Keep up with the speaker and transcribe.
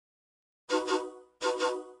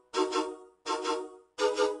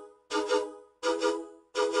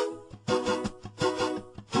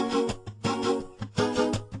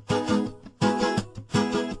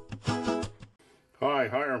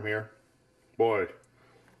Boy,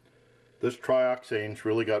 this Trioxane's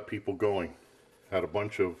really got people going. Had a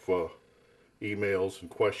bunch of emails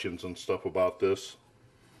and questions and stuff about this.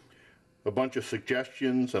 A bunch of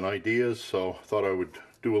suggestions and ideas, so I thought I would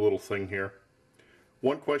do a little thing here.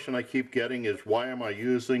 One question I keep getting is, why am I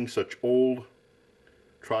using such old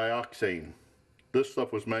Trioxane? This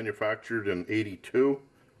stuff was manufactured in '82.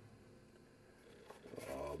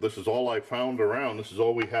 This is all I found around. This is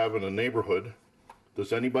all we have in the neighborhood.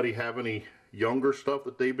 Does anybody have any younger stuff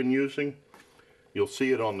that they've been using? You'll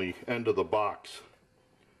see it on the end of the box.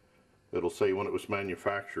 It'll say when it was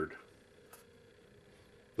manufactured.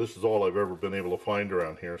 This is all I've ever been able to find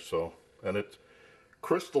around here, so, and it's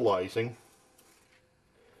crystallizing.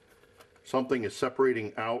 Something is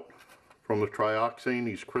separating out from the Trioxane,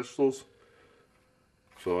 these crystals,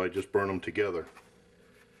 so I just burn them together.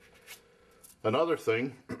 Another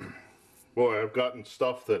thing, boy, I've gotten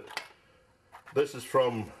stuff that, this is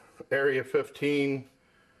from Area 15,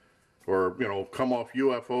 or, you know, come off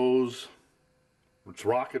UFOs. It's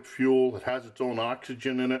rocket fuel, it has its own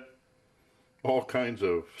oxygen in it, all kinds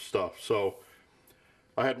of stuff. So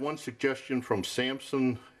I had one suggestion from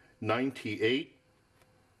Samson 98.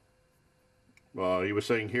 He was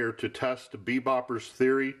saying here, to test Bebopper's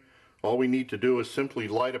theory, all we need to do is simply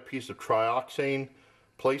light a piece of Trioxane,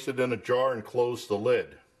 place it in a jar, and close the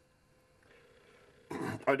lid.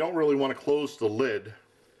 I don't really want to close the lid,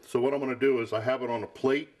 so what I'm going to do is I have it on a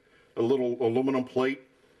plate, a little aluminum plate,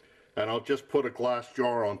 and I'll just put a glass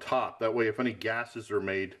jar on top. That way if any gases are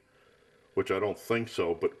made, which I don't think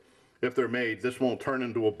so, but if they're made, this won't turn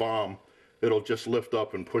into a bomb. It'll just lift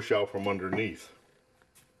up and push out from underneath.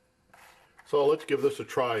 So let's give this a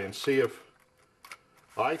try and see if,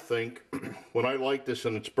 I think when I light this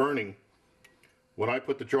and it's burning, when I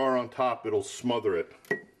put the jar on top, it'll smother it.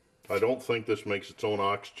 I don't think this makes its own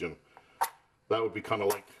oxygen. That would be kind of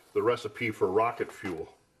like the recipe for rocket fuel.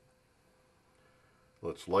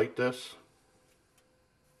 Let's light this.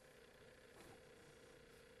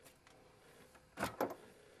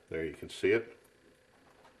 There, you can see it.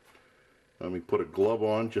 Let me put a glove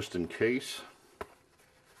on just in case.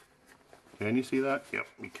 Can you see that? Yep,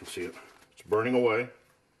 you can see it. It's burning away.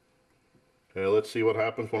 Okay, let's see what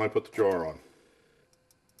happens when I put the jar on.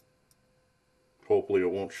 Hopefully it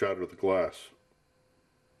won't shatter the glass.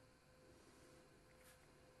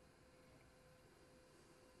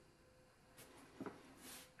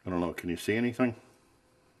 I don't know, can you see anything?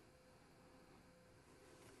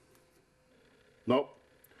 Nope,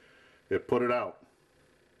 it put it out.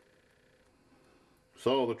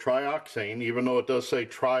 So the Trioxane, even though it does say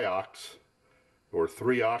triox, or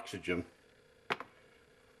 3 oxygen,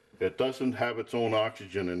 it doesn't have its own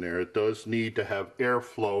oxygen in there. It does need to have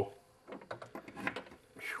airflow.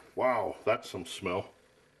 Wow, that's some smell.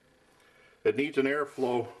 It needs an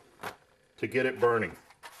airflow to get it burning,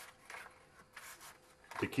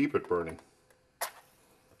 to keep it burning.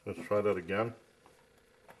 Let's try that again.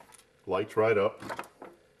 Lights right up.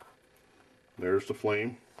 There's the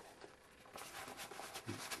flame.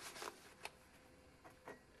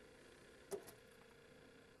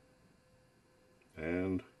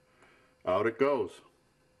 And out it goes.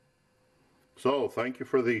 So thank you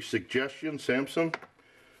for the suggestion, Samson.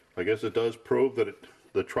 I guess it does prove that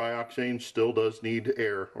the Trioxane still does need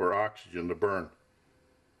air or oxygen to burn.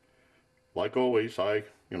 Like always, I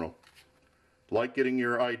like getting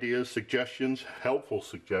your ideas, suggestions, helpful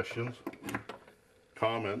suggestions,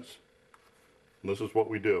 comments. And this is what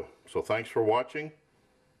we do. So thanks for watching,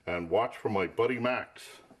 and watch for my buddy Max.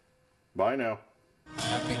 Bye now.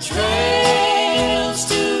 Happy trails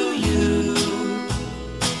to you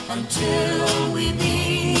until we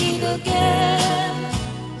meet again.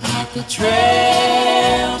 Happy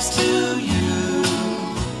trails to you.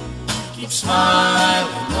 Keep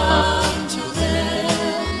smiling until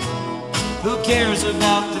then. Who cares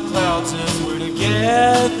about the clouds if we're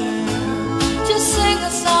together? Just sing a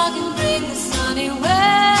song and bring the sunny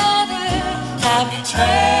weather. Happy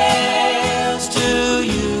trails to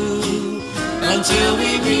you until we